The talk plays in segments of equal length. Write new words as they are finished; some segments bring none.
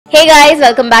Hey guys,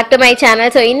 welcome back to my channel.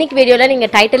 So இன்னைக்கு வீடியோல நீங்க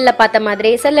டைட்டில்ல பார்த்த மாதிரி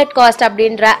SellAtCost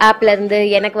அப்படிங்கற ஆப்ல இருந்து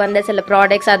எனக்கு வந்த சில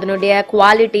ப்ராடக்ட்ஸ் அதனுடைய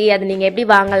குவாலிட்டி அது நீங்க எப்படி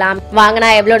வாங்கினா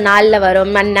எவ்வளவு நாள்ல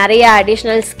வரும் and நிறைய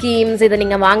அடிஷனல் ஸ்கீம்ஸ் இது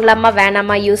நீங்க வாங்கலாமா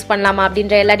வேணாமா யூஸ் பண்ணலாமா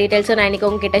அப்படிங்கற எல்லா டீடைல்ஸும் நான் இன்னைக்கு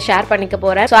உங்ககிட்ட ஷேர் பண்ணிக்க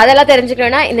போறேன். சோ அதெல்லாம்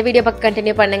தெரிஞ்சுக்கணும்னா இந்த வீடியோ பக்கம்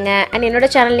கண்டினியூ பண்ணுங்க and என்னோட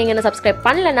சேனல் நீங்க இன்னும் சப்ஸ்கிரைப்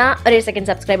பண்ணலனா ஒரு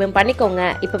செகண்ட் சப்ஸ்கிரைப் பண்ணிக்கோங்க.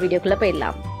 இப்போ வீடியோக்குள்ள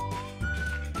போயிடலாம்.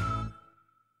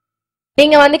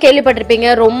 நீங்க வந்து கேள்விப்பட்டிருப்பீங்க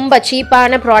ரொம்ப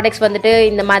சீப்பான ப்ராடக்ட்ஸ் வந்துட்டு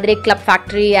இந்த மாதிரி club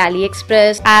factory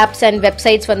AliExpress apps and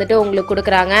websites வந்துட்டு உங்களுக்கு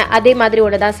கொடுக்குறாங்க. அதே மாதிரி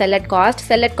ஒன்று தான்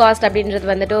SellAtCost அப்படின்றது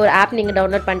வந்துட்டு ஒரு ஆப் நீங்க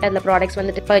டவுன்லோட் பண்ணிட்டு அந்த ப்ராடக்ட்ஸ்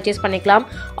வந்துட்டு பர்ச்சேஸ் பண்ணிக்கலாம்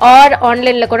ஆர்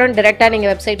ஆன்லைன்ல கூட டைரக்டா நீங்க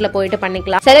வெப்சைட்ல போயிட்டு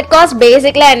பண்ணிக்கலாம். SellAtCost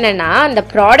பேசிக்கலா என்னன்னா அந்த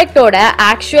ப்ராடக்ட்டோட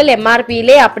ஆக்சுவல்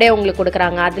MRPலே அப்படியே உங்களுக்கு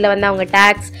கொடுக்குறாங்க. அதுல வந்து அவங்க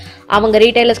டாக்ஸ் அவங்க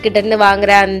ரீட்டைலர்ஸ் கிட்ட இருந்து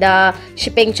வாங்குற அந்த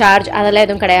ஷிப்பிங் சார்ஜ் அதெல்லாம்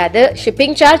எதுவும் கிடையாது.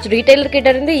 ஷிப்பிங் சார்ஜ் ரீட்டைலர் கிட்ட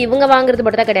இருந்து இவங்க வாங்குறது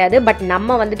மட்டும் தான் கிடையாது, பட்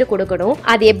நம்ம வந்துட்டு கொடுக்கணும்.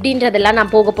 அது எப்படின்றதெல்லாம்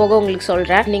நான் போக போக உங்களுக்கு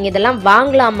சொல்றேன். நீங்க இதெல்லாம்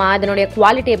வாங்கலாமா, அதனுடைய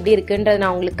குவாலிட்டி எப்படி இருக்குன்றது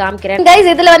நான் உங்களுக்கு காமிக்கிறேன். கைஸ்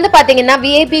இதுல வந்து பாத்தீங்கன்னா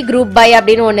VIP குரூப் பை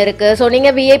அப்படின்னு ஒன்னு இருக்கு. ஸோ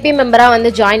நீங்க VIP மெம்பரா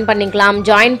வந்து ஜாயின் பண்ணிக்கலாம்.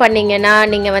 ஜாயின் பண்ணீங்கன்னா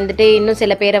நீங்க வந்துட்டு இன்னும்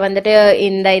சில பேரை வந்துட்டு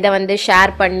இந்த இதை வந்து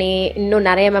ஷேர் பண்ணி இன்னும்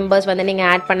நிறைய மெம்பர்ஸ் வந்து நீங்க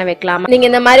ஆட் பண்ண வைக்கலாம். நீங்க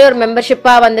இந்த மாதிரி ஒரு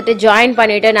மெம்பர்ஷிப்பா வந்துட்டு ஜாயின்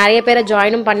பண்ணிட்டு நிறைய பேரை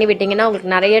ஜாயினும் பண்ணி விட்டீங்கன்னா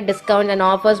உங்களுக்கு நிறைய டிஸ்கவுண்ட் அண்ட்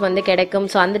ஆஃபர்ஸ் வந்து கிடைக்கும்.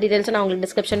 ஸோ அந்த டீடைல்ஸ் நான் உங்களுக்கு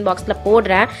டிஸ்கிரிப்ஷன் பாக்ஸ்ல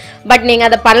போடுறேன். பட் நீங்க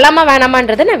அதை பண்ணலாமா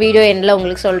வேணாமான்றதை நான் வீடியோ எண்ட்ல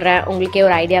உங்களுக்கு சொல்றேன். உங்களுக்கே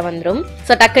ஒரு ஐடியா வந்துடும்.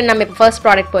 ஸோ டக்குன்னு நம்ம இப்போ ஃபர்ஸ்ட்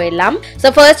ப்ராடக்ட் போயிடலாம். ஸோ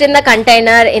ஃபர்ஸ்ட் இந்த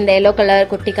கண்டெய்னர், இந்த எல்லோ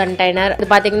கலர் குட்டி கண்டெய்னர் இது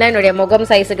பாத்தீங்கன்னா என்னுடைய முகம்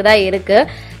சைஸுக்கு தான் இருக்கு.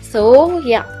 ஸோ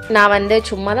யா நான் வந்து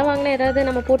சும்மா தான் வாங்கினேன், ஏதாவது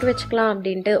நம்ம போட்டு வச்சுக்கலாம்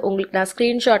அப்படின்ட்டு உங்களுக்கு நான்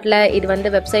ஸ்க்ரீன்ஷாட்டில் இது வந்து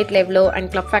வெப்சைட்டில் எவ்வளோ அண்ட்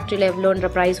கிளப் ஃபேக்ட்ரியில் எவ்வளோன்ற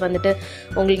ப்ரைஸ் வந்துட்டு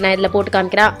உங்களுக்கு நான் இதில் போட்டு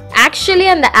காமிக்கிறேன். ஆக்சுவலி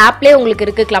அந்த ஆப்லேயே உங்களுக்கு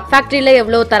இருக்குது கிளப் ஃபேக்ட்ரியில்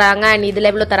எவ்வளோ தராங்க அண்ட் இதில்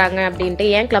எவ்வளோ தராங்க அப்படின்ட்டு.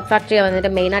 ஏன் கிளப் ஃபேக்ட்ரியை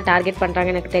வந்துட்டு மெயினாக டார்கெட்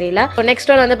பண்ணுறாங்க எனக்கு தெரியல. ஸோ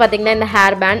நெக்ஸ்ட் ஒன் வந்து பார்த்தீங்கன்னா இந்த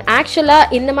ஹேர் பேண்ட்.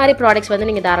 ஆக்சுவலாக இந்த மாதிரி ப்ராடக்ட்ஸ் வந்து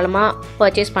நீங்கள் தாராளமாக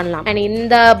பர்ச்சேஸ் பண்ணலாம். அண்ட்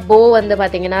இந்த போ வந்து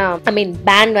பார்த்தீங்கன்னா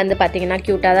பேண்ட் வந்து பார்த்தீங்கன்னா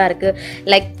க்யூட்டாக தான் இருக்குது.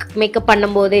 லைக் மேக்கப்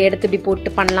பண்ணும்போது எடுத்து இப்படி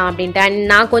போட்டு பண்ணலாம் அப்படின்ட்டு. அண்ட்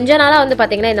நான் கொஞ்ச நாளாக வந்து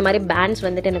பார்த்தீங்கன்னா இந்த மாதிரி பேண்ட்ஸ்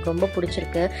வந்துட்டு எனக்கு ரொம்ப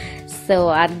பிடிச்சிருக்கு. ஸோ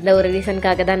அந்த ஒரு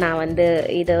ரீசனுக்காக தான் நான் வந்து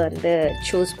இதை வந்து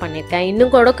சூஸ் பண்ணியிருக்கேன்.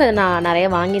 இன்னும் கூட நான் நிறைய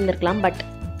வாங்கியிருந்துருக்கலாம், பட்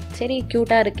சரி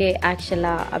க்யூட்டாக இருக்கே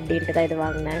ஆக்சுவலாக அப்படின்ட்டு தான் இது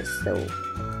வாங்கினேன். ஸோ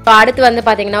இப்போ அடுத்து வந்து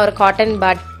பார்த்தீங்கன்னா ஒரு காட்டன்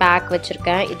பட் பேக்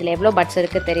வச்சுருக்கேன். இதில் எவ்வளோ பட்ஸ்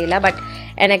இருக்குது தெரியல, பட்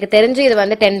எனக்கு தெரிஞ்சு இது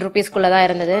வந்து 10 rupeesக்குள்ளே தான்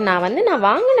இருந்தது. நான்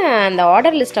வாங்கின அந்த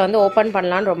ஆர்டர் லிஸ்ட்டை வந்து ஓப்பன்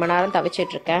பண்ணலான்னு ரொம்ப நேரம்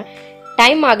தவிச்சிட்ருக்கேன்.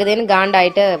 டைம் ஆகுதுன்னு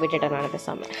காண்டாயிட்டு விட்டுட்டேன் நான்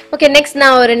பேசாம. ஓகே நெக்ஸ்ட்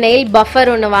நான் ஒரு நெயில் பஃபர்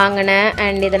ஒன்று வாங்கினேன்.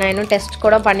 அண்ட் இதை நான் இன்னும் டெஸ்ட்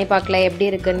கூட பண்ணி பார்க்கல எப்படி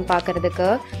இருக்குன்னு பார்க்கறதுக்கு.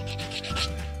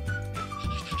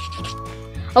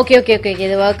 ஓகே ஓகே ஓகே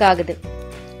இது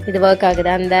ஒர்க் ஆகுது.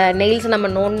 அந்த நெயில்ஸ் நம்ம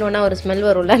நோண்டோன்னா ஒரு ஸ்மெல்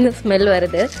வரும்ல, அந்த ஸ்மெல்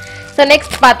வருது. ஸோ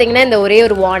நெக்ஸ்ட் பார்த்தீங்கன்னா இந்த ஒரே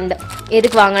ஒரு வாண்ட்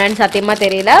எதுக்கு வாங்கினேன்னு சத்தியமாக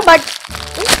தெரியல, பட்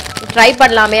ட்ரை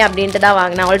பண்ணலாமே அப்படின்ட்டு தான்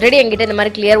வாங்கினேன். ஆல்ரெடி என்கிட்ட இந்த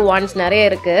மாதிரி கிளியர் வாண்ட்ஸ் நிறைய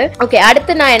இருக்கு. ஓகே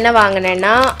அடுத்து நான் என்ன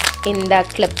வாங்கினேன்னா இந்த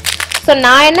கிளிப். ஸோ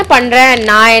நான்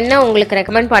என்ன உங்களுக்கு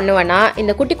ரெக்கமெண்ட் பண்ணுவேன்னா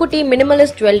இந்த குட்டி குட்டி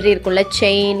மினிமலிஸ்ட் ஜுவல்லரி இருக்கும்ல,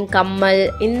 செயின் கம்மல்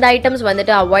இந்த ஐட்டம்ஸ்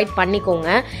வந்துட்டு அவாய்ட் பண்ணிக்கோங்க.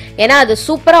 ஏன்னா அது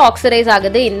சூப்பராக ஆக்சிடைஸ்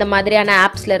ஆகுது இந்த மாதிரியான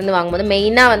ஆப்ஸ்லேருந்து வாங்கும்போது.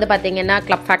 மெயினாக வந்து பார்த்தீங்கன்னா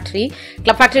கிளப்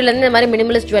ஃபேக்ட்ரிலேருந்து இந்த மாதிரி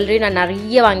மினிமலிஸ்ட் ஜுவல்லரி நான்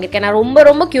நிறைய வாங்கியிருக்கேன். நான் ரொம்ப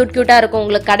ரொம்ப க்யூட்டாக இருக்கும்.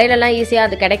 உங்களுக்கு கடையிலலாம் ஈஸியாக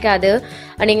அது கிடைக்காது.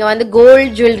 நீங்கள் வந்து கோல்டு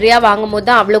ஜுவல்லரியாக வாங்கும்போது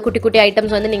தான் அவ்வளோ குட்டி குட்டி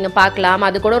ஐட்டம்ஸ் வந்து நீங்கள் பார்க்கலாம்.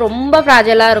 அது கூட ரொம்ப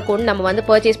ஃப்ராஜலாக இருக்கும்னு நம்ம வந்து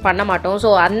பர்ச்சேஸ் பண்ண மாட்டோம்.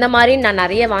 ஸோ அந்த மாதிரி நான்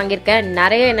நிறைய வாங்கியிருக்கேன்.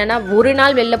 நிறைய என்னென்னா ஒரு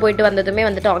நாள் வெளில போயிட்டு வந்ததுமே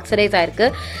வந்துட்டு ஆக்சிடைஸ் ஆயிருக்கு.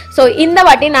 ஸோ இந்த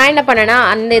வாட்டி நான் என்ன பண்ணேன்னா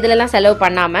அந்த இதுலலாம் செலவு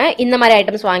பண்ணாமல் இந்த மாதிரி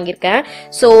ஐட்டம்ஸ் வாங்கியிருக்கேன்.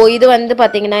 ஸோ இது வந்து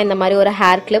பார்த்தீங்கன்னா இந்த மாதிரி ஒரு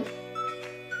ஹேர் கிளிப்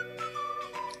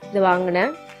இது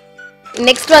வாங்கினேன்.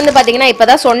 நெக்ஸ்ட் வந்து பார்த்தீங்கன்னா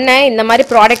இப்போதான் சொன்னேன் இந்த மாதிரி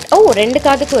ப்ராடக்ட் 2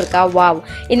 காதுக்கும் இருக்கா, வாவ்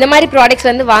இந்த மாதிரி ப்ராடக்ட்ஸ்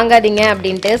வந்து வாங்காதீங்க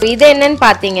அப்படின்ட்டு. இது என்னன்னு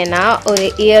பார்த்தீங்கன்னா ஒரு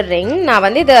இயர்ரிங். நான்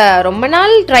வந்து இதை ரொம்ப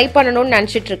நாள் ட்ரை பண்ணணும்னு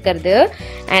நினச்சிட்டு இருக்கிறது.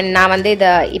 அண்ட் நான் வந்து இதை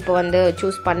இப்போ வந்து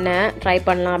சூஸ் பண்ணேன் ட்ரை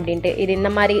பண்ணலாம் அப்படின்ட்டு. இது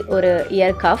இந்த மாதிரி ஒரு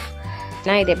இயர் கஃப்.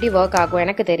 நான் இது எப்படி ஒர்க் ஆகும்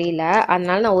எனக்கு தெரியல,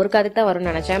 அதனால நான் ஒரு காதுக்கு தான்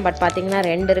வரும்னு நினச்சேன். பட் பார்த்தீங்கன்னா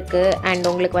 2 இருக்குது. அண்ட்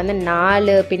உங்களுக்கு வந்து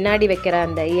 4 பின்னாடி வைக்கிற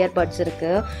அந்த இயர்பட்ஸ்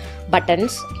இருக்குது,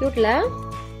 பட்டன்ஸ் க்யூட்டில்.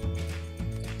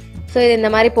 ஸோ இது இந்த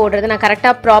மாதிரி போடுறது நான்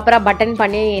கரெக்டாக ப்ராப்பராக பட்டன்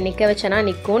பண்ணி நிற்க வச்சேன்னா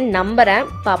நிற்கும் நம்புகிறேன்,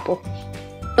 பார்ப்போம்.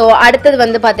 ஸோ அடுத்தது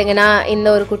வந்து பார்த்தீங்கன்னா இந்த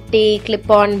ஒரு குட்டி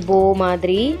கிளிப் ஆன் போ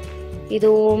மாதிரி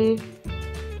இதுவும்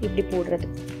இப்படி போடுறது.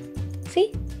 சி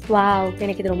வாவ்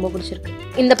எனக்கு இது ரொம்ப பிடிச்சிருக்கு.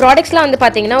 இந்த ப்ராடக்ட்ஸ்லாம் வந்து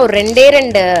பார்த்தீங்கன்னா ஒரு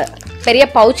 2 பெரிய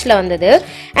பவுச்சில் வந்தது.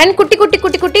 அண்ட் குட்டி குட்டி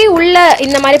குட்டி குட்டி உள்ள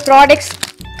இந்த மாதிரி ப்ராடக்ட்ஸ்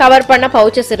கவர் பண்ண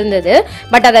பவுச்சஸ் இருந்தது.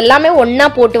 பட் அதெல்லாமே ஒன்னா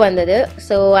போட்டு வந்தது.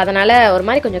 ஸோ அதனால ஒரு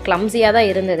மாதிரி கொஞ்சம் கிளம்ஸியா தான்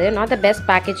இருந்தது. Not the best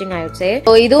packaging I would say.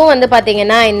 So இதுவும் வந்து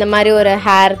பாத்தீங்கன்னா இந்த மாதிரி ஒரு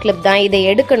ஹேர் கிளிப் தான். இதை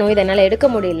எடுக்கணும், இதை என்னால் எடுக்க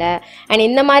முடியல. அண்ட்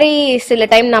இந்த மாதிரி சில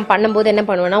டைம் நான் பண்ணும்போது என்ன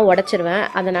பண்ணுவேன்னா உடச்சிருவேன்.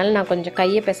 அதனால நான் கொஞ்சம்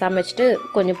கையை பேசாம வச்சுட்டு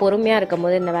கொஞ்சம் பொறுமையா இருக்கும்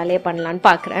போது இந்த வேலையை பண்ணலான்னு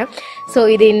பாக்குறேன். ஸோ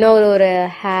இது இன்னொரு ஒரு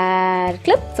ஹேர்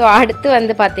கிளிப். ஸோ அடுத்து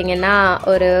வந்து பாத்தீங்கன்னா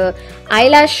ஒரு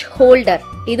ஐலாஷ் ஹோல்டர்.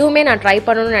 இதுவுமே நான் ட்ரை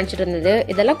பண்ணணும்னு நினச்சிட்டு இருந்தது.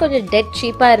 இதெல்லாம் கொஞ்சம் டெட்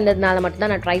சீப்பாக இருந்ததுனால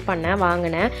மட்டும்தான் நான் ட்ரை பண்ணேன்,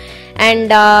 வாங்கினேன்.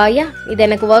 அண்ட் யா, இது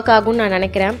எனக்கு ஒர்க் ஆகும்னு நான்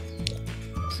நினைக்கிறேன்.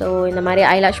 ஸோ இந்த மாதிரி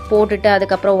ஐலாஷ் போட்டுட்டு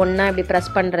அதுக்கப்புறம் ஒன்றா இப்படி ப்ரெஸ்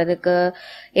பண்ணுறதுக்கு,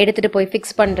 எடுத்துகிட்டு போய்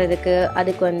ஃபிக்ஸ் பண்ணுறதுக்கு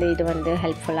அதுக்கு வந்து இது வந்து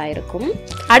ஹெல்ப்ஃபுல்லாக இருக்கும்.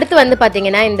 அடுத்து வந்து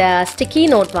பார்த்தீங்கன்னா இந்த ஸ்டிக்கி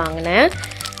நோட் வாங்கினேன்.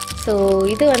 ஸோ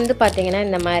இது வந்து பார்த்தீங்கன்னா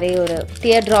இந்த மாதிரி ஒரு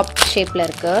டியர் ட்ராப் ஷேப்பில்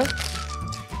இருக்குது.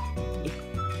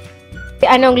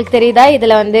 அண்ட் உங்களுக்கு தெரியுதா,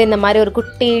 இதில் வந்து இந்த மாதிரி ஒரு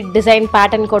குட்டி டிசைன்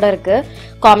பேட்டர்ன் கூட இருக்கு,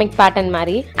 காமிக் பேட்டர்ன்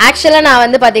மாதிரி. ஆக்சுவலாக நான்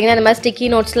வந்து பார்த்தீங்கன்னா இந்த மாதிரி ஸ்டிக்கி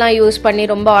நோட்ஸ்லாம் யூஸ் பண்ணி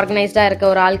ரொம்ப ஆர்கனைஸ்டாக இருக்க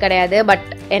ஒரு ஆள் கிடையாது. பட்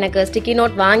எனக்கு ஸ்டிக்கி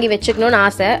நோட் வாங்கி வச்சுக்கணும்னு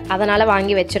ஆசை, அதனால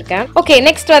வாங்கி வச்சிருக்கேன். ஓகே,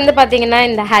 நெக்ஸ்ட் வந்து பார்த்தீங்கன்னா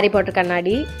இந்த ஹாரி பாட்டர்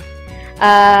கண்ணாடி.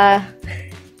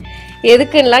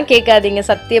 எதுக்குன்னெலாம் கேட்காதீங்க,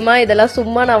 சத்தியமா இதெல்லாம்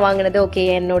சும்மா நான் வாங்கினது. ஓகே,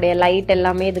 என்னுடைய லைட்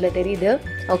எல்லாமே இதில் தெரியுது.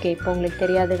 ஓகே, இப்போ உங்களுக்கு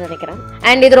தெரியாதுன்னு நினைக்கிறேன்.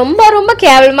 அண்ட் இது ரொம்ப ரொம்ப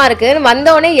கேவலமாக இருக்குது.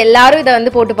 வந்தோடனே எல்லாரும் இதை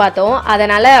வந்து போட்டு பார்த்தோம்.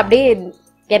 அதனால அப்படியே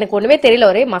எனக்கு ஒன்றுமே தெரியல,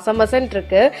 ஒரே மசன்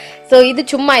இருக்கு. ஸோ இது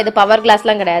சும்மா, இது பவர்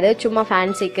கிளாஸ்லாம் கிடையாது, சும்மா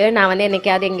ஃபேன்சிக்கு. நான் வந்து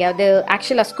என்னைக்காவது எங்கேயாவது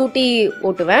ஆக்சுவலாக ஸ்கூட்டி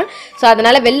ஓட்டுவேன். ஸோ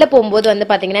அதனால வெளில போகும்போது வந்து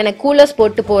பார்த்தீங்கன்னா எனக்கு கூலர்ஸ்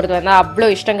போட்டு போகிறது வந்து அவ்வளோ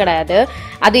இஷ்டம் கிடையாது.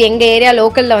 அது எங்கள் ஏரியா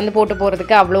லோக்கலில் வந்து போட்டு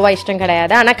போகிறதுக்கு அவ்வளோவா இஷ்டம்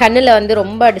கிடையாது. ஆனால் கண்ணில் வந்து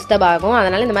ரொம்ப டிஸ்டர்ப் ஆகும்.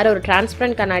 அதனால இந்த மாதிரி ஒரு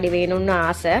டிரான்ஸ்பரண்ட் கண்ணாடி வேணும்னு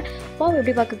ஆசை.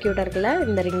 எப்படி பார்க்க க்யூட்டாக இருக்குல்ல,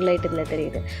 இந்த ரிங் லைட் இதில்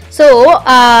தெரியுது.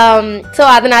 ஸோ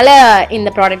அதனால இந்த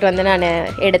ப்ராடக்ட் வந்து நான்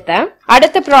எடுத்தேன்.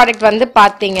 அடுத்த ப்ராடக்ட் வந்து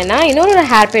பார்த்தீங்கன்னா இன்னொரு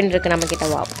ஹேர் பின் இருக்கு நம்ம கிட்ட.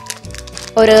 வா,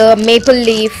 ஒரு மேப்பிள்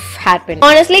லீஃப் ஹேர் பின்.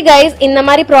 ஆனஸ்ட்லி கைஸ், இந்த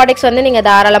மாதிரி ப்ராடக்ட்ஸ் வந்து நீங்கள்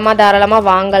தாராளமாக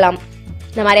வாங்கலாம்.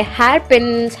 இந்த மாதிரி ஹேர்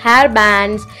பின்ஸ், ஹேர்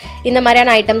பேண்ட்ஸ், இந்த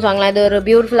மாதிரியான ஐட்டம்ஸ் வாங்கலாம். இது ஒரு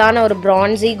பியூட்டிஃபுல்லான ஒரு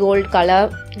பிரான்சி கோல்ட் கலர்,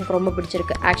 எனக்கு ரொம்ப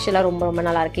பிடிச்சிருக்கு. ஆக்சுவலாக ரொம்ப ரொம்ப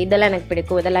நல்லா இருக்கு. இதெல்லாம் எனக்கு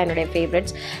பிடிக்கும், இதெல்லாம் என்னுடைய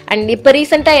ஃபேவரட்ஸ். அண்ட் இப்போ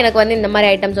ரீசெண்டாக எனக்கு வந்து இந்த மாதிரி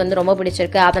ஐட்டம்ஸ் வந்து ரொம்ப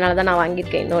பிடிச்சிருக்கு, அதனால தான் நான்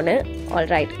வாங்கியிருக்கேன் இன்னொன்று. ஆல்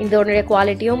ரைட், இதோடைய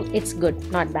குவாலிட்டியும் it's good,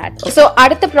 not bad. So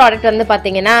அடுத்த ப்ராடக்ட் வந்து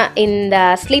பார்த்தீங்கன்னா இந்த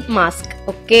ஸ்லீப் மாஸ்க்.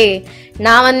 ஓகே,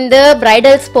 நான் வந்து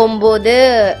பிரைடல்ஸ் போகும்போது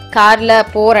காரில்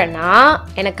போகிறேன்னா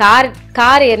எனக்கு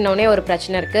கார் ஏறினோடனே ஒரு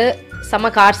பிரச்சனை இருக்குது, செம்ம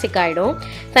கார் சிக் ஆகிடும்.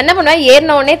 என்ன பண்ணுவேன்,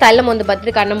 ஏறினோடனே தள்ள வந்து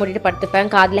பார்த்துட்டு கண்ணை மூடிட்டு படுத்துப்பேன்.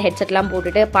 காதில் ஹெட்செட்லாம்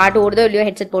போட்டுட்டு, பாட்டு ஓடுதோ இல்லையோ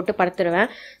ஹெட்செட் போட்டு படுத்துடுவேன்.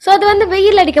 ஸோ அது வந்து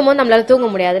வெயில் அடிக்கும் போது நம்மளால தூங்க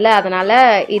முடியாதுல்ல, அதனால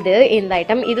இந்த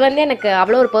ஐட்டம் இது வந்து எனக்கு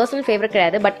அவ்வளோ ஒரு பர்சனல் ஃபேவரட்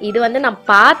கிடையாது. பட் இது வந்து நான்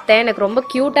பார்த்தேன், எனக்கு ரொம்ப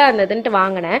க்யூட்டாக இருந்ததுன்ட்டு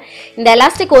வாங்கினேன். இந்த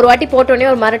எலாஸ்டிக் ஒரு வாட்டி போட்டோடனே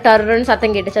ஒரு மாதிரி டர்ன்னு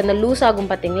சத்தம் கேட்டுச்சு, அந்த லூஸ்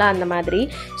ஆகும் பார்த்தீங்களா, அந்த மாதிரி.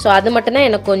 ஸோ அது மட்டும்தான்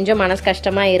எனக்கு கொஞ்சம் மனசு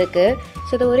கஷ்டமாக இருக்குது.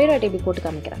 ஸோ இதை ஒரே வாட்டி இப்படி போட்டு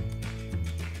காமிக்கிறேன்.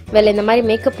 வெளில இந்த மாதிரி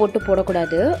மேக்கப் போட்டு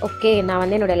போடக்கூடாது. ஓகே, நான்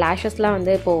வந்து என்னோடய லேஷஸ்லாம்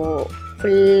வந்து இப்போது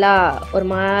ஃபுல்லாக ஒரு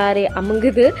மாதிரி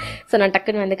அமுங்குது. ஸோ நான்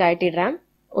டக்குன்னு வந்து கழட்டிடுறேன்.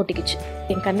 ஒட்டிக்கிச்சு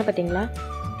என் கண்ணை பார்த்தீங்களா.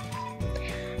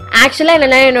 ஆக்சுவலாக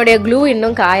என்னென்னா என்னுடைய க்ளூ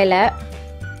இன்னும் காயலை.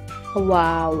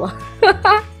 வாவ்.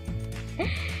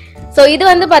 ஸோ இது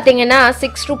வந்து பார்த்தீங்கன்னா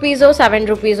 6 rupees 7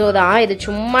 rupees தான். இது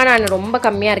சும்மா நான் ரொம்ப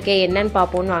கம்மியாக இருக்கேன் என்னன்னு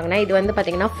பார்ப்போன்னு வாங்கினேன். இது வந்து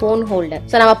பார்த்தீங்கன்னா ஃபோன் ஹோல்டர்.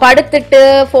 ஸோ நம்ம படுத்துட்டு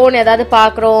ஃபோன் ஏதாவது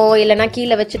பார்க்குறோம், இல்லைனா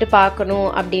கீழே வச்சுட்டு பார்க்கணும்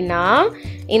அப்படின்னா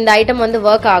இந்த ஐட்டம் வந்து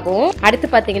ஒர்க் ஆகும். அடுத்து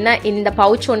பார்த்தீங்கன்னா இந்த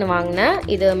பவுச் ஒன்று வாங்கினேன்.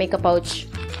 இது மேக்கப் பவுச்,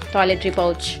 டாய்லெட்ரி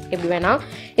பவுச், எப்படி வேணா.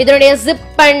 இதனுடைய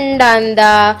ஜிப் அண்ட் அந்த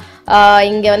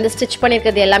இங்கே வந்து ஸ்டிச்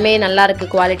பண்ணியிருக்கிறது எல்லாமே நல்லா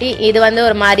இருக்குது குவாலிட்டி. இது வந்து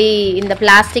ஒரு மாதிரி இந்த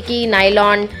பிளாஸ்டிக்கி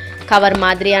நைலான் கவர்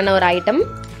மாதிரியான ஒரு ஐட்டம்.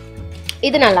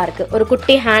 இது நல்லா இருக்கு, ஒரு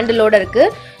குட்டி ஹேண்டிலோட இருக்கு.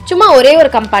 சும்மா ஒரே ஒரு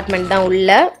கம்பார்ட்மெண்ட் தான்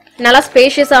உள்ள, நல்லா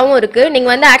ஸ்பேஷியஸாகவும் இருக்கு. நீங்க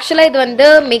வந்து ஆக்சுவலா இது வந்து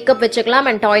மேக்கப் வச்சுக்கலாம்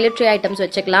அண்ட் டாய்லெட்ரி ஐட்டம்ஸ்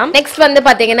வச்சுக்கலாம். நெக்ஸ்ட் வந்து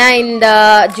பாத்தீங்கன்னா இந்த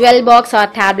jewel box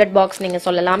R tablet box நீங்க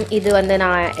சொல்லலாம். இது வந்து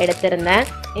நான் எடுத்திருந்தேன்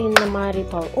இந்த மாதிரி.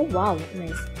 ஓ வாவ்,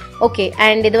 நைஸ். ஓகே,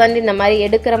 அண்ட் இது வந்து இந்த மாதிரி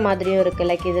எடுக்கிற மாதிரியும் இருக்கு.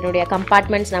 லைக் இதனுடைய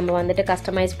கம்பார்ட்மெண்ட்ஸ் நம்ம வந்துட்டு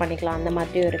கஸ்டமைஸ் பண்ணிக்கலாம், அந்த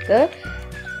மாதிரியும் இருக்கு.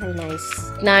 நைஸ்.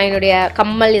 நான் என்னுடைய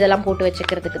கம்மல் இதெல்லாம் போட்டு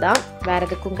வச்சுக்கிறதுக்கு தான், வேற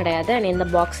எதுக்கும் கிடையாது. அண்ட் இந்த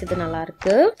பாக்ஸ் இது நல்லா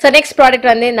இருக்கு. ஸோ நெக்ஸ்ட் ப்ராடக்ட்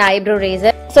வந்து இந்த ஐப்ரோ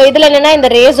ரேசர். ஸோ இதுல என்னன்னா இந்த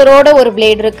ரேசரோட ஒரு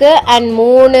பிளேட் இருக்கு அண்ட்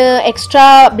 3 எக்ஸ்ட்ரா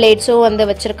பிளேட்ஸும் வந்து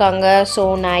வச்சிருக்காங்க. So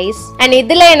nice. அண்ட்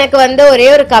இதுல எனக்கு வந்து ஒரே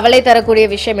ஒரு கவலை தரக்கூடிய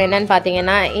விஷயம் என்னன்னு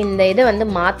பாத்தீங்கன்னா இந்த இது வந்து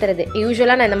மாத்துறது.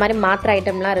 யூஸ்வலா நான் இந்த மாதிரி மாத்திர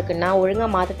ஐட்டம்லாம் இருக்குன்னா ஒழுங்கா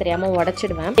மாத்த தெரியாம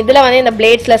உடைச்சிடுவேன். இதுல வந்து இந்த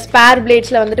பிளேட்ஸ்ல ஸ்பேர்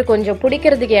பிளேட்ஸ்ல வந்துட்டு கொஞ்சம்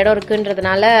பிடிக்கிறதுக்கு இடம்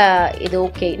இருக்குன்றதுனால இது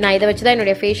ஓகே. நான் இதை வச்சுதான்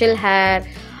என்னுடைய ஃபேஷியல் ஹேர்,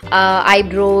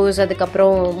 ஐப்ரோஸ்,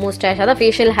 அதுக்கப்புறம் மூஸ்டாஷ், அதான்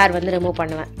ஃபேஷியல் ஹேர் வந்து ரிமூவ்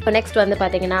பண்ணுவேன். இப்போ நெக்ஸ்ட் வந்து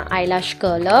பார்த்தீங்கன்னா ஐலாஷ்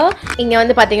கர்லர். இங்கே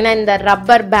வந்து பார்த்தீங்கன்னா இந்த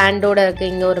ரப்பர் பேண்டோட இருக்குது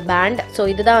இங்கே ஒரு பேண்ட். ஸோ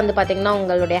இதுதான் வந்து பார்த்தீங்கன்னா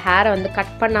உங்களுடைய ஹேரை வந்து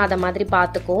கட் பண்ணாத மாதிரி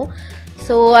பார்த்துக்கும்.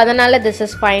 ஸோ அதனால் this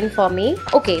is fine for me.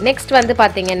 Okay, next வந்து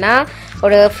பார்த்தீங்கன்னா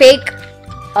ஒரு ஃபேக்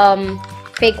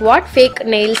ஃபேக்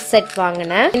நெயில்ஸ் செட்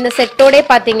வாங்கினேன். இந்த செட்டோட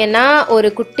பாத்தீங்கன்னா ஒரு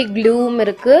குட்டி க்ளூம்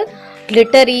இருக்கு,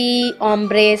 glittery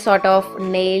ombre sort of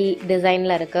nail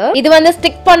designல இருக்கு. இது வந்து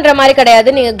ஸ்டிக் பண்ற மாதிரி கிடையாது,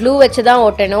 நீங்க க்ளூ வச்சு தான்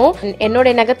ஒட்டணும்.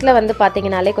 என்னோட நகத்துல வந்து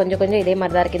பாத்தீங்கனாலே கொஞ்சம் இதே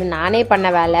மாதிரி தான் இருக்கு. இது நானே பண்ண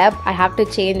வேலை. I have to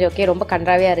change. Okay, ரொம்ப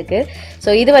கன்றாவியா இருக்கு.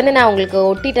 ஸோ இது வந்து நான் உங்களுக்கு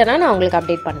ஒட்டிட்டேன்னா நான் உங்களுக்கு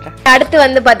அப்டேட் பண்றேன். அடுத்து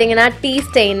வந்து பாத்தீங்கன்னா டீ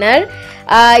ஸ்டெய்னர்.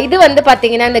 இது வந்து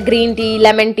பாத்தீங்கன்னா இந்த கிரீன் டீ,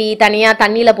 லெமன் டீ தனியா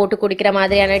தண்ணியில போட்டு குடிக்கிற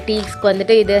மாதிரியான டீஸ்க்கு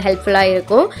வந்துட்டு இது ஹெல்ப்ஃபுல்லா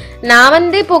இருக்கும். நான்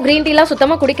வந்து இப்போ கிரீன் டீலாம்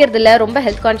சுத்தமா குடிக்கிறது இல்லை, ரொம்ப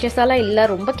ஹெல்த் கான்சியஸாலாம் இல்லை,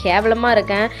 ரொம்ப கேவலமா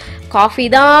இருக்கேன். காஃபி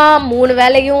தான் 3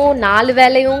 வேளையும் 4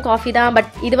 வேளையும் காஃபி தான். பட்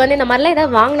இது வந்து இந்த மாதிரிலாம்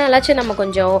ஏதாவது வாங்கினாலாச்சும் நம்ம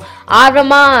கொஞ்சம்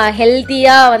ஆர்வமா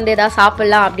ஹெல்த்தியா வந்து ஏதாவது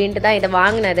சாப்பிடலாம் அப்படின்ட்டு தான் இதை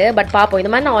வாங்கினது. பட் பார்ப்போம்.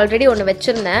 இது மாதிரி நான் ஆல்ரெடி ஒன்று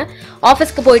வச்சிருந்தேன்.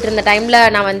 ஆஃபீஸ்க்கு போயிட்டு இருந்த டைம்ல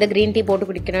நான் வந்து கிரீன் டீ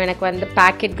போட்டு குடிக்கணும். எனக்கு வந்து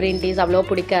பேக்கெட் கிரீன் டீஸ் அவ்வளோ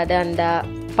பிடிக்காது, அந்த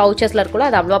பவுச்சஸ்ல இருக்குள்ள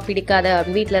அது அவ்வளோ பிடிக்காது.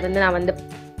 வீட்டில இருந்து நான் வந்து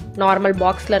நார்மல்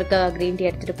பாக்ஸில் இருக்க க்ரீன் டீ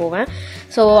எடுத்துகிட்டு போவேன்.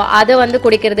 ஸோ அதை வந்து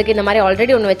குடிக்கிறதுக்கு இந்த மாதிரி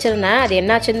ஆல்ரெடி ஒன்று வச்சுருந்தேன். அது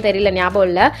என்னாச்சுன்னு தெரியல, ஞாபகம்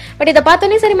இல்லை. பட் இதை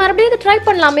பார்த்தோன்னே சரி மறுபடியும் இதை ட்ரை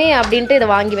பண்ணலாமே அப்படின்ட்டு இதை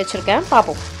வாங்கி வச்சுருக்கேன்.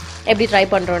 பார்ப்போம் எப்படி ட்ரை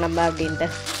பண்ணுறோம் நம்ம அப்படின்ட்டு.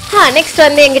 நெக்ஸ்ட்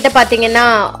வந்து எங்கிட்ட பார்த்தீங்கன்னா,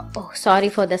 sorry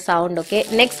for the sound. Okay,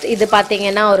 next இது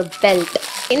பார்த்தீங்கன்னா ஒரு பெல்ட்.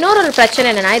 இன்னொரு பிரச்சனை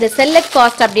என்னன்னா, இது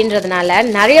SellAtCost அப்படின்றதுனால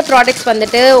நிறைய ப்ராடக்ட்ஸ்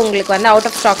வந்துட்டு உங்களுக்கு வந்து அவுட்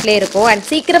ஆஃப் ஸ்டாக்லேயே இருக்கும் அண்ட்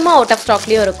சீக்கிரமாக அவுட் ஆஃப்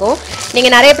ஸ்டாக்லேயும் இருக்கும்.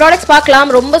 நீங்கள் நிறைய ப்ராடக்ட்ஸ் பார்க்கலாம்,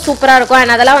 ரொம்ப சூப்பராக இருக்கும்.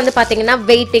 அண்ட் அதெல்லாம் வந்து பார்த்தீங்கன்னா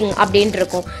வெயிட்டிங் அப்படின்ட்டு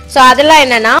இருக்கும். ஸோ அதெல்லாம்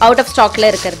என்னன்னா அவுட் ஆஃப்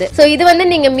ஸ்டாக்ல இருக்கிறது. ஸோ இது வந்து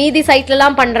நீங்கள் மீதி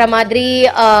சைட்லலாம் பண்ணுற மாதிரி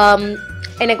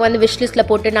எனக்கு வந்து விஷ்லிஸ்ட்டில்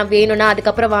போட்டு நான் வேணும்னா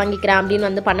அதுக்கப்புறம் வாங்கிக்கிறேன் அப்படின்னு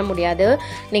வந்து பண்ண முடியாது.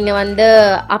 நீங்கள் வந்து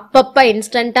அப்பப்போ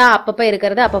இன்ஸ்டண்ட்டாக அப்பப்போ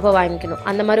இருக்கிறத அப்பப்போ வாங்கிக்கணும்.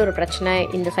 அந்த மாதிரி ஒரு பிரச்சனை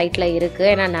இந்த சைட்டில் இருக்குது.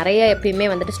 ஏன்னா நிறைய எப்பயுமே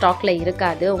வந்துட்டு ஸ்டாக்கில்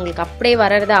இருக்காது. உங்களுக்கு அப்படியே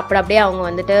வர்றது அப்படியே அவங்க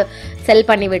வந்துட்டு செல்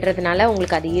பண்ணி விடுறதுனால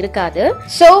உங்களுக்கு அது இருக்காது.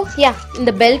 ஸோ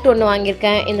இந்த பெல்ட் ஒன்று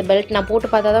வாங்கியிருக்கேன். இந்த பெல்ட் நான் போட்டு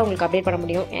பார்த்தா தான் உங்களுக்கு அப்டேட் பண்ண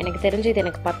முடியும். எனக்கு தெரிஞ்சு இது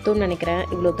எனக்கு 10ன்னு நினைக்கிறேன்,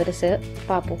 இவ்வளோ பெருசு.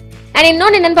 பார்ப்போம். அண்ட்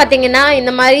இன்னொன்று என்னன்னு பார்த்தீங்கன்னா,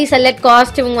 இந்த மாதிரி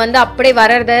SellAtCost இவங்க வந்து அப்படியே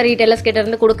வர்றத ரீட்டைலர்ஸ் கிட்ட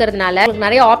இருந்து கொடுக்கறதுனால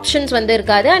நிறைய ஆப்ஷன்ஸ் வந்து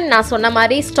இருக்காது. அண்ட் நான் சொன்ன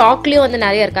மாதிரி ஸ்டாக்லயும் வந்து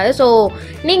நிறைய இருக்காது. ஸோ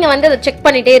நீங்க வந்து அதை செக்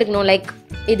பண்ணிட்டே இருக்கணும். லைக்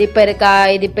இது இப்போ இருக்கா,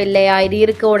 இது இப்போ இல்லையா, இது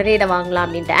இருக்கு உடனே இதை வாங்கலாம்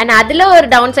அப்படின்ட்டு. அண்ட் அதுல ஒரு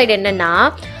டவுன் சைடு என்னன்னா,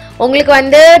 உங்களுக்கு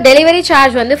வந்து டெலிவரி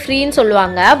சார்ஜ் வந்து ஃப்ரீன்னு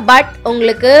சொல்லுவாங்க. பட்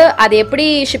உங்களுக்கு அது எப்படி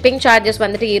ஷிப்பிங் சார்ஜஸ்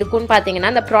வந்துட்டு இருக்குன்னு பார்த்தீங்கன்னா,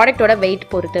 அந்த ப்ராடக்டோட வெயிட்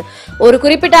பொறுத்து. ஒரு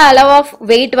குறிப்பிட்ட அளவு ஆஃப்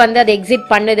வெயிட் வந்து அது எக்ஸிட்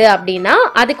பண்ணுது அப்படின்னா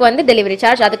அதுக்கு வந்து டெலிவரி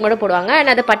சார்ஜ் அதுக்கு மட்டும் போடுவாங்க.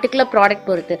 அண்ட் அது பர்டிகுலர் ப்ராடக்ட்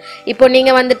பொறுத்து. இப்போ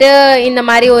நீங்கள் வந்துட்டு இந்த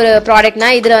மாதிரி ஒரு ப்ராடக்ட்னா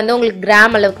இதில் வந்து உங்களுக்கு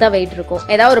கிராம் அளவுக்கு தான் வெயிட் இருக்கும்.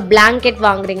 ஏதாவது ஒரு பிளாங்கெட்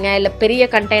வாங்குறீங்க, இல்லை பெரிய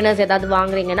கண்டெய்னர்ஸ் ஏதாவது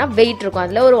வாங்குறீங்கன்னா வெயிட் இருக்கும்.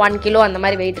 அதில் ஒரு 1 கிலோ அந்த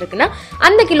மாதிரி வெயிட் இருக்குன்னா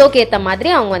அந்த கிலோக்கு ஏற்ற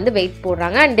மாதிரி அவங்க வந்து வெயிட்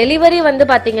போடுறாங்க. அண்ட் டெலிவரி வந்து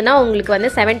பார்த்தீங்கன்னா உங்களுக்கு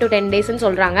வந்து 7 to 10 டேஸ்ன்னு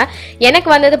சொல்றாங்க. எனக்கு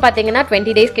வந்தது பாத்தீங்கன்னா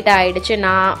 20 டேஸ் கிட்ட ஆயிடுச்சு.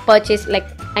 நான் பர்ச்சேஸ்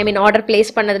ஆர்டர் பிளேஸ்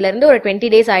பண்ணதுல இருந்து ஒரு 20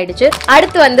 டேஸ் ஆயிடுச்சு.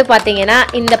 அடுத்து வந்து பாத்தீங்கன்னா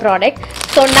இந்த ப்ராடக்ட்.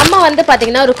 ஸோ நம்ம வந்து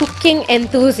பாத்தீங்கன்னா ஒரு குக்கிங்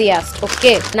என்தூசியாஸ்ட்.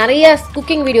 ஓகே, நிறைய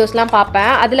குக்கிங் வீடியோஸ்லாம்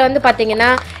பார்ப்பேன். அதுல வந்து பாத்தீங்கன்னா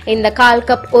இந்த 1/4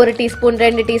 கப், 1 டீஸ்பூன்,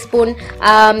 2 டீஸ்பூன்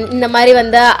இந்த மாதிரி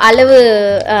வந்து அளவு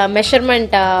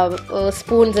மெஷர்மெண்ட்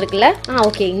ஸ்பூன்ஸ் இருக்குல்ல.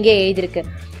 ஓகே, இங்கே எழுதிருக்கு.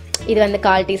 இது வந்து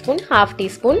 1/4 டீஸ்பூன், 1/2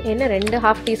 டீஸ்பூன், என்ன 2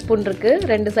 1/2 டீஸ்பூன் இருக்கு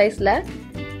 2 சைஸ்ல.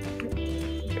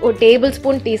 ஒரு டேபிள்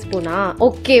ஸ்பூன், டீஸ்பூனா?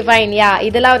 Okay fine.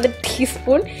 இதெல்லாம் வந்து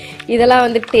டீஸ்பூன், இதெல்லாம்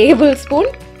வந்து டேபிள் ஸ்பூன்,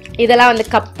 இதெல்லாம் வந்து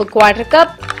கப்பு, 1/4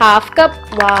 கப், 1/2 கப்,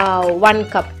 1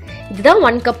 கப். இதுதான்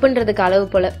 1 கப்புன்றதுக்கு அளவு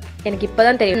போல. எனக்கு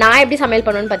இப்போதான் தெரியும். நான் எப்படி சமையல்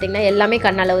பண்ணுவேன்னு பார்த்தீங்கன்னா எல்லாமே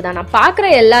கண்ணளவு தான். நான் பார்க்குற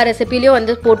எல்லா ரெசிபிலையும்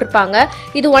வந்து போட்டிருப்பாங்க,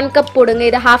 இது 1 கப் போடுங்க,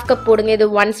 இது 1/2 கப் போடுங்க, இது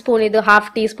 1 ஸ்பூன், இது 1/2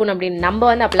 டீஸ்பூன் அப்படின்னு. நம்ம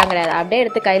வந்து அப்படிலாம் கிடையாது. அப்படியே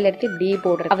எடுத்து கையில் எடுத்து இப்படி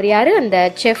போடுறது. அவர் யாரு? அந்த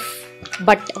செஃப்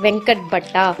வெங்கட்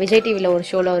பட்டா, விஜய் டிவில ஒரு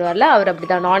ஷோல வருவார்ல, அவர்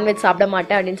அப்படிதான் நான்வெஜ் சாப்பிட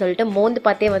மாட்டேன் அப்படின்னு சொல்லிட்டு மோந்து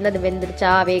பார்த்தே வந்து அது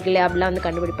வெந்துருச்சா வேகல அப்படிலாம் வந்து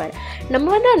கண்டுபிடிப்பாரு.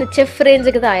 நம்ம வந்து அந்த செஃப்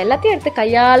ரேஞ்சுக்கு தான் எல்லாத்தையும் எடுத்து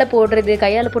கையால் போடுறது,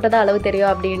 கையால் போட்டதான் அளவு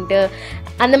தெரியும் அப்படின்ட்டு.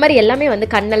 அந்த மாதிரி எல்லாமே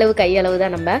வந்து கண்ணளவு கையளவு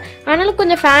தான் நம்ம. ஆனாலும்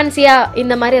கொஞ்சம் ஃபேன்சியா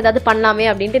இந்த மாதிரி ஏதாவது பண்ணலாமே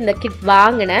அப்படின்ட்டு இந்த கிட்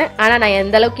வாங்கினேன். ஆனால் நான்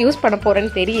எந்த அளவுக்கு யூஸ் பண்ண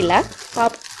போறேன்னு தெரியல.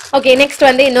 ஓகே, நெக்ஸ்ட்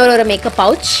வந்து இன்னொரு மேக்கப்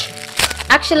பவுச்.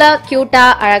 ஆக்சுவலாக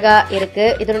க்யூட்டாக அழகாக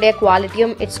இருக்குது. இதனுடைய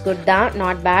குவாலிட்டியும் இட்ஸ் குட் தான்,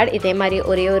 நாட் பேட். இதே மாதிரி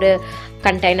ஒரே ஒரு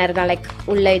கண்டெய்னர் தான், லைக்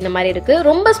உள்ள இந்த மாதிரி இருக்குது.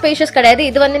 ரொம்ப ஸ்பேஷியஸ் கிடையாது.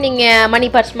 இது வந்து நீங்கள் மணி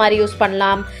பர்ஸ் மாதிரி யூஸ்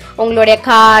பண்ணலாம், உங்களுடைய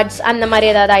கார்ட்ஸ் அந்த மாதிரி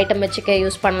ஏதாவது ஐட்டம் வச்சுக்க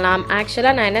யூஸ் பண்ணலாம்.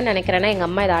 ஆக்சுவலாக நான் என்ன நினைக்கிறேன்னா, எங்கள்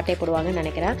அம்மா இதை ஆட்டை போடுவாங்கன்னு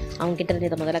நினைக்கிறேன். அவங்க கிட்ட இருந்து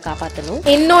இதை முதல்ல காப்பாற்றணும்.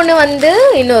 இன்னொன்று வந்து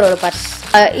இன்னொரு பர்ஸ்,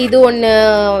 இது ஒன்று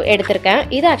எடுத்திருக்கேன்.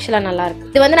 இது ஆக்சுவலாக நல்லா இருக்கு.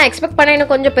 இது வந்து நான் எக்ஸ்பெக்ட் பண்ண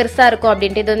இன்னும் கொஞ்சம் பெருசாக இருக்கும்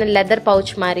அப்படின்ட்டு. இது வந்து லெதர்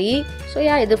பவுச் மாதிரி. ஸோ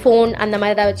இது ஃபோன் அந்த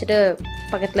மாதிரி ஏதாவது வச்சுட்டு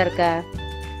பக்கத்தில் இருக்க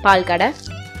பால் கடை,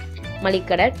 மளிகை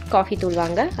கடை, காஃபி தூள்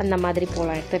வாங்க அந்த மாதிரி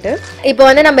போகலாம் எடுத்துட்டு. இப்போ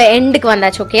வந்து நம்ம எண்டுக்கு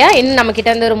வந்தாச்சு. ஓகே, இன்னும் நம்ம கிட்ட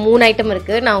வந்து ஒரு 3 ஐட்டம்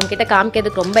இருக்கு. நான் உங்ககிட்ட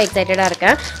காமிக்கிறதுக்கு ரொம்ப எக்ஸைட்டடா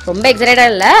இருக்கேன். ரொம்ப எக்ஸைட்டடா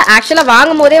இல்லை, ஆக்சுவலாக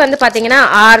வாங்கும் போதே வந்து பார்த்தீங்கன்னா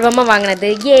ஆர்வமாக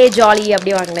வாங்கினது, ஜாலி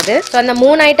அப்படி வாங்கினது. ஸோ அந்த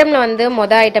 3 ஐட்டம்ல வந்து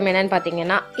மொதல் ஐட்டம் என்னன்னு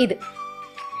பார்த்தீங்கன்னா இது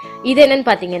என்னன்னு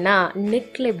பார்த்தீங்கன்னா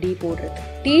நெக்ல இப்படி போடுறது.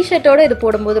 டிஷர்ட்டோட இது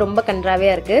போடும்போது ரொம்ப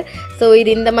கன்றாவியா இருக்கு. ஸோ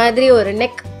இது இந்த மாதிரி ஒரு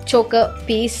நெக் சோக்கர்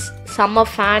பீஸ், செம்ம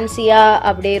ஃபேன்சியா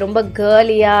அப்படியே ரொம்ப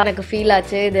கேர்லியா எனக்கு ஃபீல்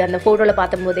ஆச்சு இது அந்த போட்டோல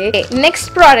பார்க்கும்போதே.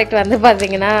 நெக்ஸ்ட் ப்ராடக்ட் வந்து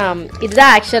பாத்தீங்கன்னா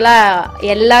இதுதான் ஆக்சுவலா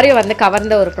எல்லாரையும் வந்து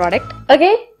கவர்ந்த ஒரு ப்ராடக்ட். ஓகே,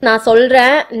 நான்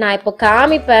சொல்றேன், நான் இப்போ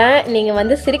காமிப்பேன், நீங்க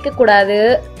வந்து சிரிக்க கூடாது.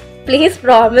 Please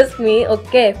promise me.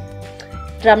 Okay,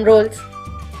 drum Rolle's.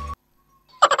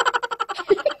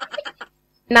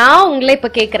 நான் உங்களை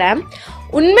இப்ப கேக்குறேன்,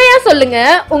 உண்மையா சொல்லுங்க,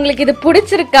 உங்களுக்கு இது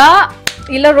பிடிச்சிருக்கா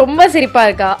இல்ல ரொம்ப சிரிப்பா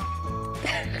இருக்கா?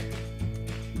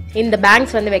 இந்த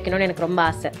பேங்க்ஸ் வந்து வைக்கணும்னு எனக்கு ரொம்ப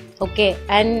ஆசை. ஓகே,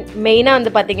 அண்ட் மெயினா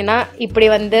வந்து பாத்தீங்கன்னா இப்படி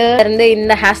வந்து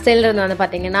இந்த ஹேர் ஸ்டைல் இருந்து வந்து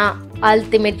பாத்தீங்கன்னா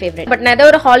அல்டிமேட் ஃபேவரட். பட் நான் ஏதோ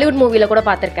ஒரு ஹாலிவுட் மூவில கூட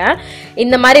பார்த்திருக்கேன்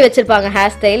இந்த மாதிரி வச்சிருப்பாங்க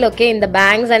ஹேர் ஸ்டைல். ஓகே, இந்த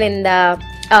பேங்க்ஸ் அண்ட் இந்த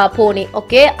போனி.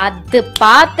 ஓகே, அது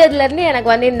பார்த்ததுல இருந்து எனக்கு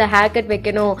வந்து இந்த ஹேர் கட்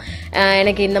வைக்கணும்,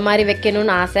 எனக்கு இந்த மாதிரி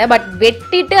வைக்கணும்னு ஆசை. பட்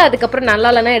வெட்டிட்டு அதுக்கப்புறம் நல்லா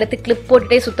இல்லைன்னா எடுத்து கிளிப்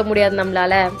போட்டுட்டே சுத்த முடியாது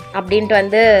நம்மளால அப்படின்ட்டு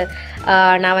வந்து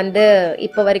நான் வந்து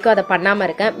இப்போ வரைக்கும் அதை பண்ணாம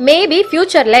இருக்கேன். மேபி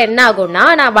ஃபியூச்சர்ல என்ன ஆகும்னா,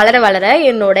 நான் வளர வளர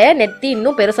என்னோட நெத்தி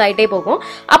இன்னும் பெருசாயிட்டே போகும்.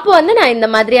 அப்போ வந்து நான் இந்த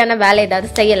மாதிரியான வேலை ஏதாவது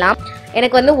செய்யலாம்.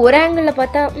 எனக்கு வந்து ஒரு ஆங்கிள்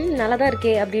பார்த்தா நல்லா தான்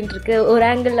இருக்கே அப்படின்ட்டு இருக்கு, ஒரு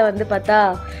ஆங்கிள் வந்து பார்த்தா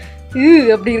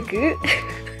அப்படி இருக்கு.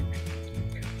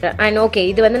 அண்ட் ஓகே,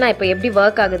 இது வந்து நான் இப்போ எப்படி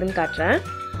ஒர்க் ஆகுதுன்னு காட்டுறேன்.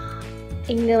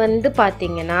 இங்கே வந்து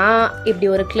பார்த்தீங்கன்னா இப்படி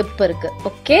ஒரு கிளிப் இருக்கு.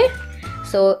 ஓகே,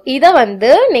 ஸோ இதை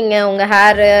வந்து நீங்கள் உங்கள்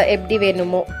ஹேர் எப்படி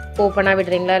வேணுமோ ஓப்பனாக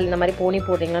விடுறீங்களா இல்லை இந்த மாதிரி போனி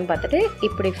போடுறீங்களான்னு பார்த்துட்டு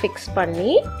இப்படி ஃபிக்ஸ் பண்ணி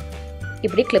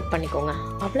இப்படி கிளிப் பண்ணிக்கோங்க.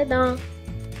 அவ்வளோதான்.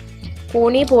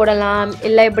 போனி போடலாம்,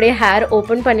 இல்லை இப்படி ஹேர்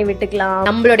ஓப்பன் பண்ணி விட்டுக்கலாம்.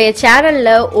 நம்மளுடைய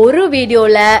சேனல்ல ஒரு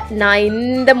வீடியோல நான்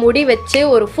இந்த முடி வச்சு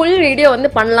ஒரு ஃபுல் வீடியோ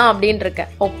வந்து பண்ணலாம் அப்படின்னு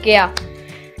இருக்கேன். ஓகேயா,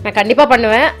 நான் கண்டிப்பா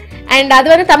பண்ணுவேன். அண்ட் அது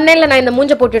வந்து தம்ப்நெயில்ல நான் இந்த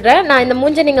மூஞ்சை போட்டுடுறேன். நான் இந்த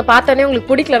மூஞ்சை நீங்க பார்த்தோன்னே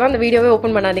உங்களுக்கு பிடிக்கலன்னா அந்த வீடியோவே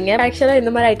ஓப்பன் பண்ணாதீங்க. ஆக்சுவலா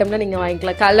இந்த மாதிரி ஐட்டம்லாம் நீங்க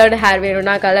வாங்கிக்கலாம். கலர்டு ஹேர்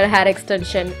வேணும்னா கலர் ஹேர்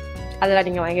எக்ஸ்டென்ஷன் அதெல்லாம்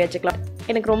நீங்க வாங்கி வச்சுக்கலாம்.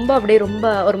 எனக்கு ரொம்ப அப்படியே ரொம்ப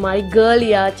ஒரு மாதிரி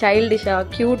கேர்லியா சைல்டிஷா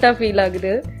கியூட்டா ஃபீல்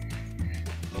ஆகுது.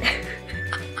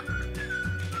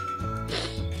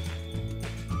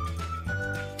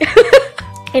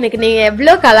 எனக்கு நீங்கள்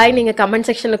எவ்வளோ கலாய் நீங்கள் கமெண்ட்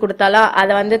செக்ஷனில் கொடுத்தாலும்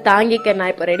அதை வந்து தாங்கிக்க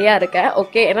நான் இப்போ ரெடியாக இருக்கேன்.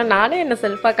 ஓகே, ஏன்னா நானே என்னை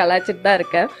செல்ஃபாக கலாய்ச்சிட்டு தான்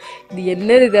இருக்கேன். இது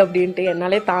என்னது இது அப்படின்ட்டு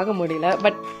என்னாலே தாங்க முடியல.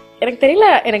 பட் எனக்கு தெரியல,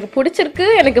 எனக்கு பிடிச்சிருக்கு,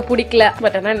 எனக்கு பிடிக்கல.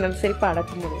 பட் ஆனால் என்னால் சிரிப்பாக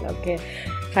அடக்க முடியல. Okay,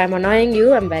 I am annoying you,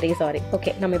 I am very sorry.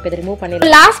 Okay, நம்ம இப்போ இதை ரிமூவ்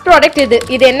பண்ணிடலாம். லாஸ்ட் ப்ராடக்ட்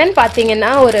இது என்னன்னு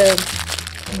பார்த்தீங்கன்னா ஒரு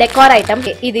டெக்கார் ஐட்டம்.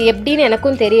 இது எப்படின்னு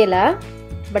எனக்கும் தெரியல,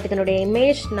 பட் இதனுடைய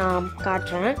இமேஜ் நான்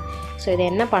காட்டுறேன். ஸோ இதை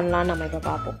என்ன பண்ணலான்னு நம்ம இப்போ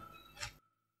பார்ப்போம்.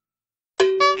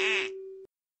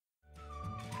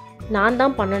 நான்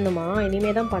தான் பண்ணணுமா?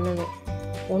 இனிமே தான் பண்ணணும்.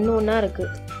 ஒன்று இருக்கு.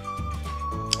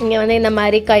 இங்கே வந்து இந்த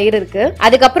மாதிரி கயிறு இருக்கு.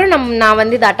 அதுக்கப்புறம் நான்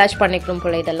வந்து இதை அட்டாச் பண்ணிக்கணும்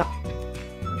போல. இதெல்லாம்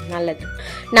நல்லது.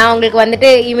 நான் உங்களுக்கு வந்துட்டு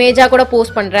இமேஜாக கூட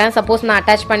போஸ்ட் பண்ணுறேன். சப்போஸ் நான்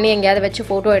அட்டாச் பண்ணி எங்கேயாவது வச்சு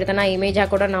ஃபோட்டோ எடுத்தேன்னா இமேஜாக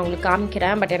கூட நான் உங்களுக்கு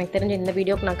காமிக்கிறேன். பட் எனக்கு தெரிஞ்ச இந்த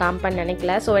வீடியோக்கு நான் காமிப்பேன்னு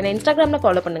நினைக்கல. ஸோ என்னை இன்ஸ்டாகிராமில்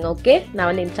ஃபாலோ பண்ணுங்க. ஓகே, நான்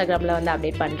வந்து இன்ஸ்டாகிராமில் வந்து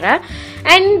அப்டேட் பண்ணுறேன்.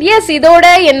 அண்ட் எஸ், இதோட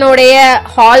என்னுடைய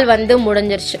ஹால் வந்து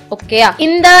முடிஞ்சிருச்சு. ஓகே,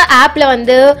 இந்த ஆப்பில்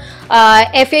வந்து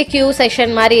FAQ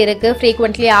செஷன் மாதிரி இருக்கு,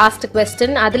 ஃப்ரீக்வெண்ட்லி ஆஸ்க்டு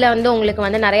கொஸ்டின். அதில் வந்து உங்களுக்கு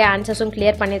வந்து நிறைய ஆன்சர்ஸும்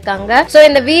கிளியர் பண்ணியிருக்காங்க. ஸோ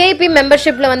இந்த VIP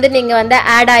மெம்பர்ஷிப்பில் வந்து நீங்கள் வந்து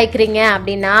ஆட் ஆகிக்கிறீங்க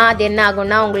அப்படின்னா அது என்ன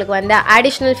ஆகும்னா, உங்களுக்கு வந்து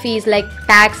அடிஷ்னல் ஃபீஸ் லைக்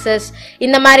டாக்ஸஸ்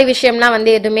இந்த மாதிரி விஷயம்லாம்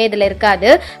வந்து எதுவுமே இதில் இருக்காது.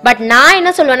 பட் நான்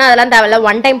என்ன சொல்லுவேன்னா, அதெல்லாம் தேவையில்ல.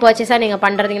 ஒன் டைம் பர்ச்சேஸாக நீங்கள்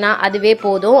பண்ணுறீங்கன்னா அதுவே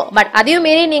போதும். பட் அதையும்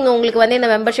மீறி நீங்கள் உங்களுக்கு வந்து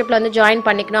இந்த மெம்பர்ஷிப்பில் வந்து ஜாயின்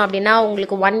பண்ணிக்கணும் அப்படின்னா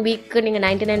உங்களுக்கு 1 வீக்கு நீங்கள்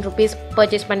 99 rupees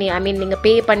பர்ச்சேஸ் பண்ணி நீங்கள்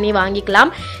பே பண்ணி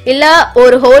வாங்கிக்கலாம். இல்லை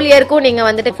ஒரு ஹோல் இயர்க்கும் நீங்கள்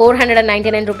வந்துட்டு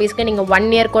 499 rupeesக்கு நீங்கள் 1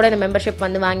 year கூட இந்த மெம்பர்ஷிப்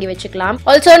வந்து வாங்கி வச்சுக்கலாம்.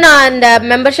 ஆல்சோ நான் இந்த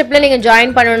மெம்பர்ஷிப்பில் நீங்கள்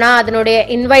ஜாயின் பண்ணணும்னா அதனுடைய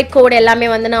இன்வைட் கோட் எல்லாமே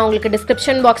வந்து நான் உங்களுக்கு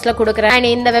டிஸ்கிரிப்ஷன் பாக்ஸில் கொடுக்குறேன். அண்ட்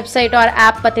இந்த வெப்சைட் ஆர்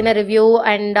ஆப் பற்றின ரிவ்யூ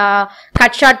அண்ட்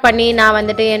கட் ஷார்ட் பண்ணி நான்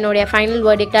வந்துட்டு என்னுடைய ஃபைனல்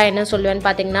வேர்டிக்டாக என்ன சொல்லுவேன்னு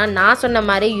பார்த்தீங்கன்னா, நான் சொன்ன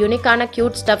மாதிரி யூனிக்கான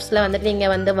கியூட் ஸ்டப்ஸில் வந்துட்டு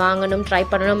நீங்கள் வந்து வாங்கணும், ட்ரை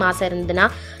பண்ணணும் ஆசை இருந்துன்னா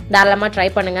தாராளமாக ட்ரை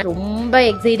பண்ணுங்க. ரொம்ப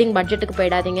எக்ஸீடிங் பட்ஜெட்டுக்கு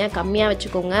போயிடாதீங்க, கம்மியாக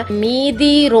வச்சுக்கோங்க.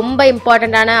 மீதி ரொம்ப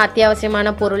இம்பார்ட்டண்ட்டான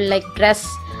அத்தியாவசியமான பொருள் லைக் ட்ரெஸ்,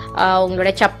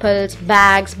 உங்களோட செப்பல்ஸ்,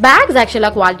 பேக்ஸ்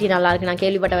ஆக்சுவலாக குவாலிட்டி நல்லா இருக்கு நான்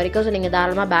கேள்விப்பட்ட வரைக்கும். ஸோ நீங்கள்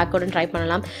தாராளமாக பேக் கூட ட்ரை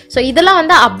பண்ணலாம். ஸோ இதெல்லாம்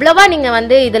வந்து அவ்வளவா நீங்கள்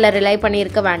வந்து இதில் ரிலை பண்ணி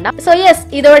இருக்க வேண்டாம். ஸோ எஸ்,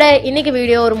 இதோட இன்னைக்கு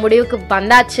வீடியோ ஒரு முடிவுக்கு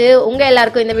வந்தாச்சு. உங்க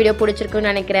எல்லாருக்கும் இந்த வீடியோ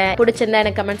பிடிச்சிருக்குன்னு நினைக்கிறேன். பிடிச்சிருந்தா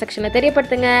எனக்கு கமெண்ட் செக்ஷனில்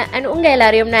தெரியப்படுத்துங்க. அண்ட் உங்க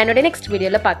எல்லாரையும் நான் என்னோட நெக்ஸ்ட்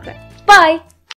வீடியோவில் பார்க்குறேன். பாய்.